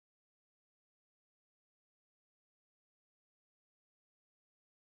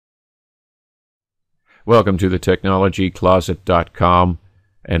Welcome to the technologycloset.com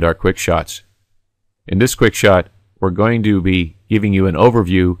and our quick shots. In this quick shot, we're going to be giving you an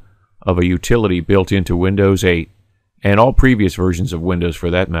overview of a utility built into Windows 8 and all previous versions of Windows for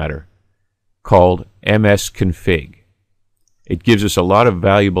that matter, called msconfig. It gives us a lot of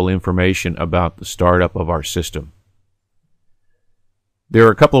valuable information about the startup of our system. There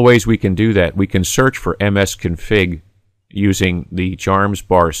are a couple of ways we can do that. We can search for msconfig using the charms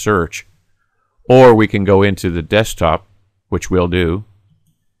bar search, or we can go into the desktop, which we'll do.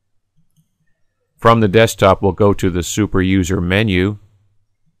 From the desktop, we'll go to the Super User menu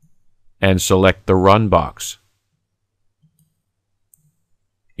and select the Run box.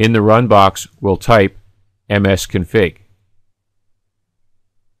 In the Run box, we'll type msconfig,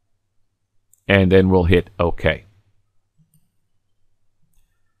 and then we'll hit OK.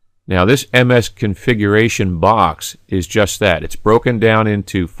 Now this MS configuration box is just that. It's broken down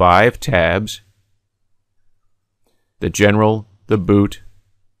into 5 tabs: the General, the Boot,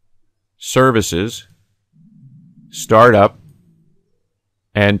 Services, Startup,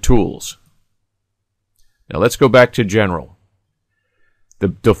 and Tools. Now let's go back to General. The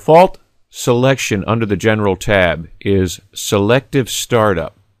default selection under the General tab is Selective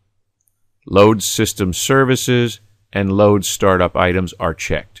Startup. Load System Services and Load Startup items are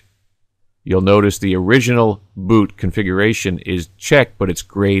checked. You'll notice the original boot configuration is checked, but it's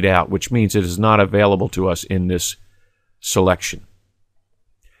grayed out, which means it is not available to us in this selection.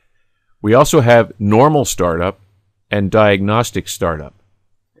 We also have Normal Startup and Diagnostic Startup.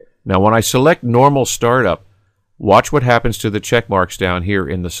 Now when I select Normal Startup, watch what happens to the check marks down here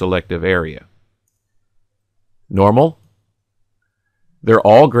in the selective area. Normal, they're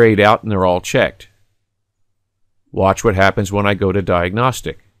all grayed out and they're all checked. Watch what happens when I go to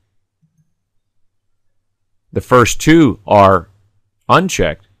Diagnostic. The first 2 are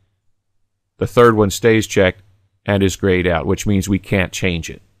unchecked. The third one stays checked and is grayed out, which means we can't change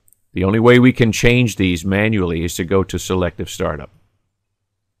it. The only way we can change these manually is to go to Selective Startup.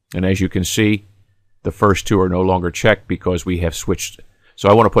 And as you can see, the first 2 are no longer checked because we have switched. So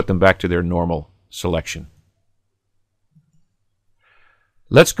I want to put them back to their normal selection.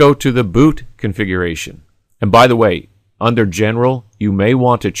 Let's go to the boot configuration. And by the way, under General, you may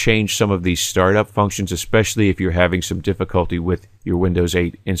want to change some of these startup functions, especially if you're having some difficulty with your Windows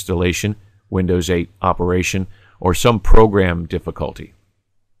 8 installation, Windows 8 operation, or some program difficulty.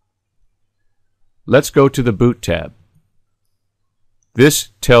 Let's go to the Boot tab. This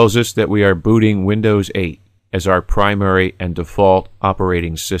tells us that we are booting Windows 8 as our primary and default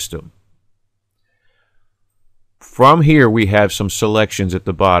operating system. From here, we have some selections at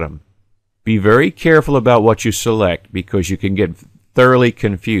the bottom. Be very careful about what you select because you can get thoroughly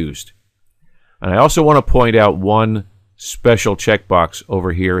confused. And I also want to point out one special checkbox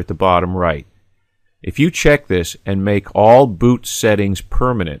over here at the bottom right. If you check this and make all boot settings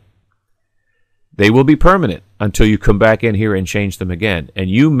permanent, they will be permanent until you come back in here and change them again. And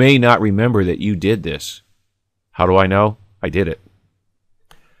you may not remember that you did this. How do I know? I did it.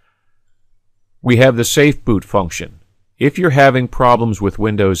 We have the Safe Boot function. If you're having problems with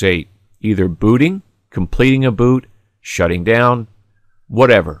Windows 8, either booting, completing a boot, shutting down,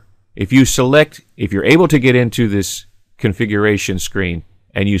 whatever. If you're able to get into this configuration screen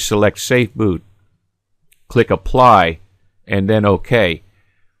and you select Safe Boot, click Apply and then OK.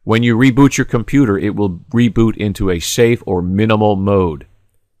 When you reboot your computer, it will reboot into a safe or minimal mode.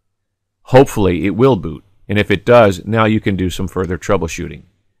 Hopefully it will boot, and if it does, now you can do some further troubleshooting.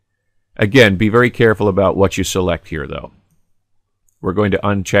 Again, be very careful about what you select here though. We're going to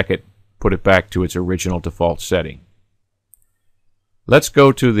uncheck it, put it back to its original default setting. Let's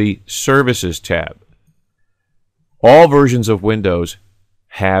go to the Services tab. All versions of Windows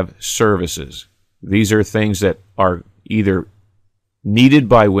have services. These are things that are either needed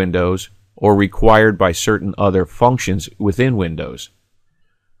by Windows or required by certain other functions within Windows.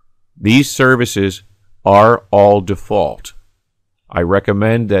 These services are all default. I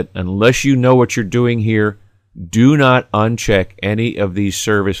recommend that unless you know what you're doing here, do not uncheck any of these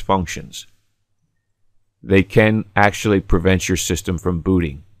service functions. They can actually prevent your system from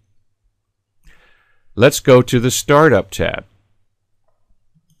booting. Let's go to the Startup tab.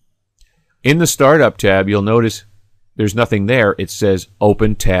 In the Startup tab, you'll notice there's nothing there. It says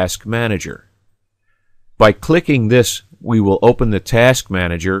Open Task Manager. By clicking this, we will open the Task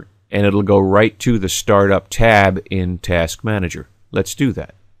Manager and it'll go right to the Startup tab in Task Manager. Let's do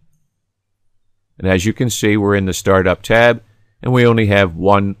that. And as you can see, we're in the Startup tab and we only have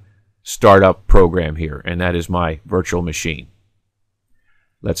one startup program here, and that is my virtual machine.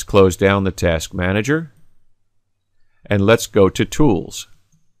 Let's close down the Task Manager and let's go to Tools.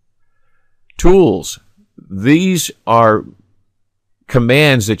 Tools these are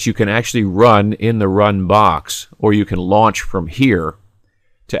commands that you can actually run in the run box, or you can launch from here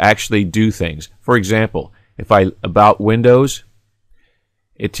to actually do things. For example, if I about Windows,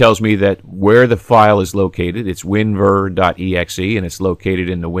 it tells me that where the file is located. It's winver.exe, and it's located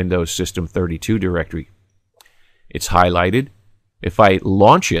in the Windows System 32 directory. It's highlighted. If I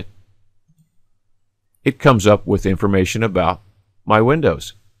launch it, it comes up with information about my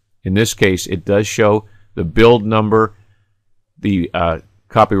Windows. In this case, it does show the build number, the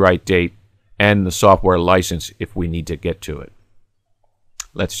copyright date, and the software license if we need to get to it.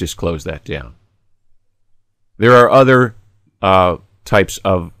 Let's just close that down. There are other types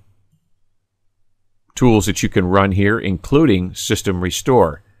of tools that you can run here, including System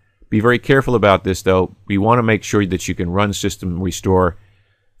Restore. Be very careful about this, though. We want to make sure that you can run System Restore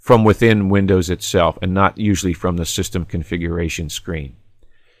from within Windows itself and not usually from the system configuration screen.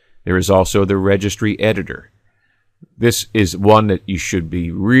 There is also the registry editor. This is one that you should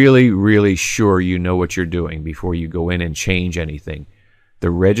be really sure you know what you're doing before you go in and change anything.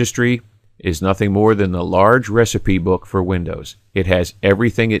 The registry is nothing more than the large recipe book for Windows. It has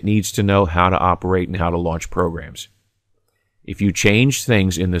everything it needs to know how to operate and how to launch programs. If you change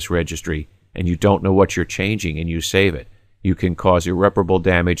things in this registry and you don't know what you're changing and you save it, you can cause irreparable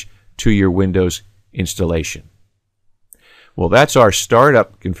damage to your Windows installation. Well, that's our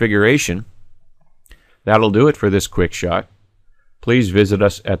startup configuration. That'll do it for this quick shot. Please visit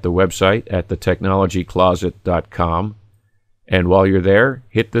us at the website at thetechnologycloset.com. And while you're there,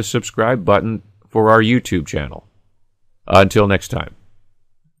 hit the subscribe button for our YouTube channel. Until next time.